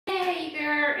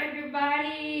there,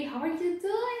 everybody. How are you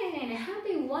doing?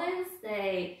 Happy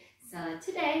Wednesday. So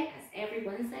today, as every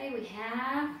Wednesday, we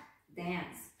have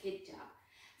dance. Good job.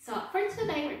 So for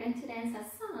today, we're going to dance a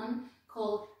song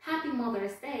called Happy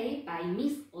Mother's Day by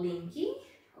Miss Linky.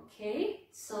 Okay,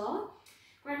 so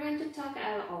we're going to talk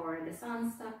or the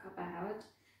song talks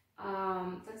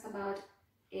about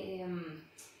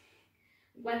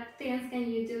what things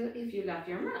can you do if you love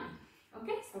your mom.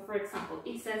 Okay, so for example,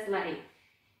 it says like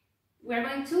we're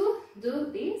going to do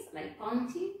this like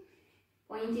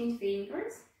pointing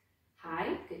fingers.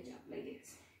 Hi, good job, like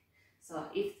this. So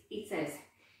if it says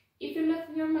if you love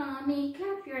your mommy,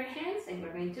 clap your hands, and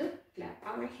we're going to clap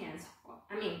our hands.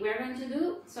 I mean, we're going to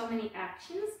do so many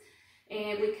actions,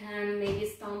 and we can maybe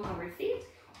stomp our feet,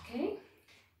 okay,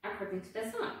 according to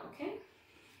the song, okay.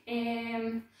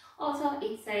 And also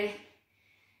it says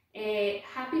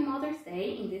Happy Mother's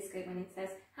Day. In this case, when it says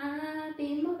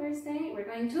Happy Mother's Day, we're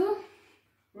going to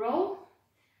roll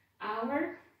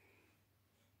our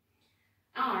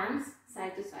arms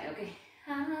side to side, okay.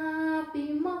 Happy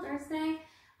Mother's Day,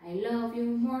 I love you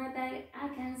more than I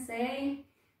can say,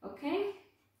 okay.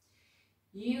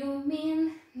 You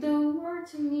mean the world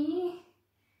to me.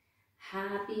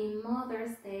 Happy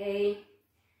Mother's Day.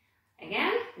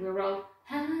 Again, we roll.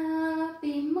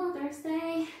 Happy Mother's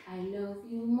Day, I love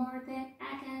you more than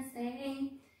I can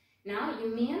say. Now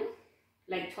you mean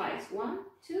like twice. 1,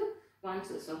 2, 1,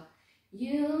 2. So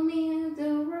you mean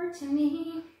the world to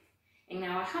me. In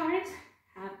our heart,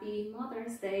 Happy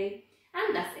Mother's Day.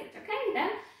 And that's it, okay?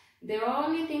 Then the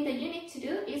only thing that you need to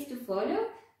do is to follow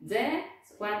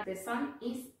what the song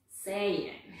is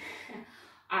saying.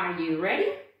 Are you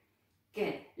ready?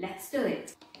 Good, let's do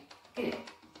it. Good.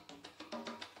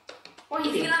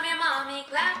 If you love your mommy,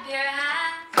 clap your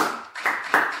hands.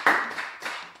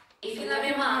 If you love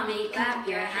your mommy, clap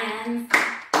your hands.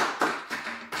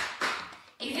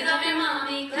 If you love your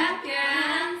mommy, clap your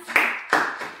hands.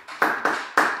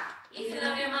 If you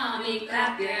love your mommy,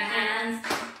 clap your hands.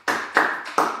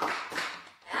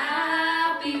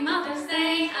 Happy Mother's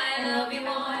Day, I love you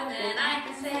more than I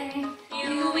can say.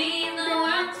 You mean the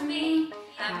world to me.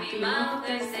 Happy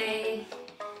Mother's Day.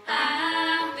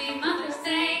 Happy Mother's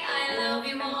Day, I love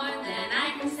you more than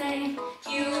I can say.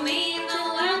 You mean the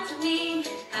world to me.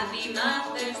 Happy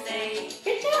Mother's Day.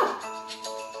 Good job.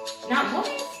 Now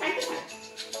moving side to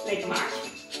side, like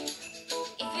marching.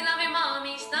 If you love your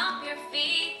mommy, stomp your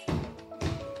feet.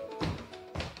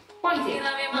 Pointing. If you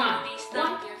love your mommy,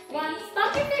 stomp your feet. One,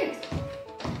 stomp your feet.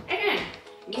 Again.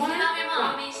 If you love your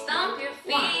mommy, stomp your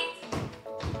feet.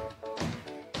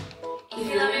 If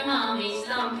you love your mommy,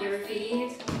 stomp your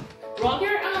feet. Roll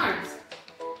your arms.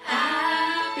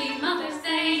 Happy Mother's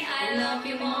Day, I love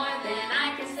you more than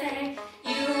I can say.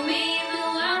 You mean the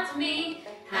world to me.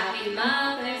 Happy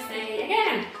Mother's Day.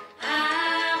 Again.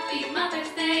 Happy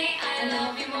Mother's Day, I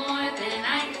love you more than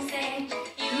I can say.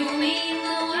 You mean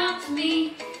the world to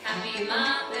me. Happy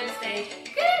Mother's Day.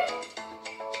 Good.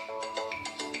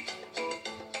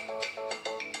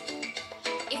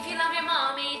 If you love your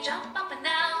mommy, jump up and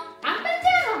down. Up and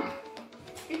down.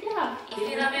 Good job. If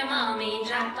you love your mommy,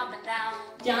 jump up and down.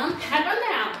 Jump up and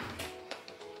down.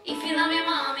 If you love your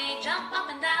mommy, jump up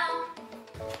and down.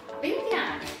 Up and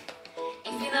down.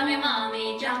 If you love your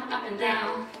mommy, jump up and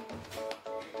down.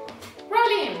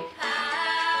 Rolling.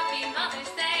 Happy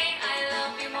Mother's Day, I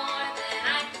love you more than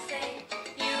I can say.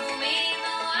 You mean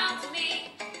the world to me.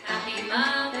 Happy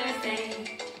Mother's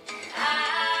Day.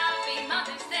 Happy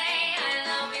Mother's Day, I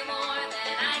love you more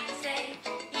than I can say.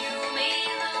 You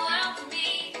mean the world to me.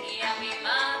 Happy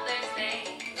Mother's Day.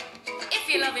 If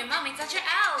you love your mommy, touch your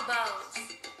elbows.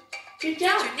 Good Touch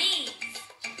job. your knees.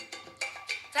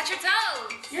 Touch your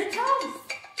toes. Your toes.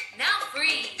 Now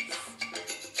freeze.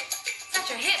 Touch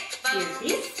your hip Your bones.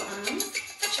 hips.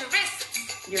 Touch your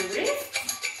wrists. Your wrist.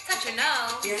 Touch your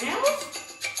nose. Your nose.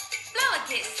 Blow a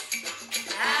kiss.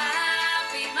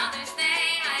 Happy Mother's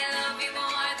Day. I love you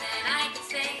more than I can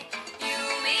say. You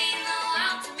mean the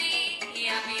world to me.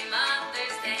 Happy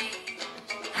Mother's Day.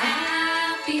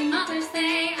 Happy Mother's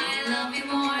Day. I love you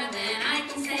more than I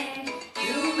can say.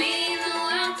 You mean the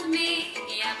world to me.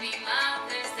 Happy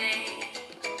Mother's Day.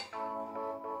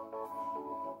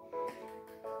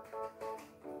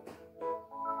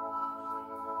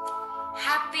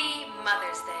 Happy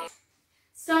Mother's Day.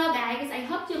 So guys, I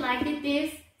hope you liked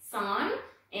this song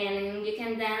and you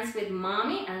can dance with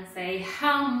mommy and say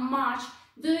how much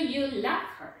do you love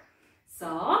her.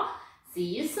 So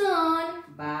see you soon.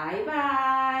 Bye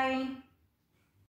bye.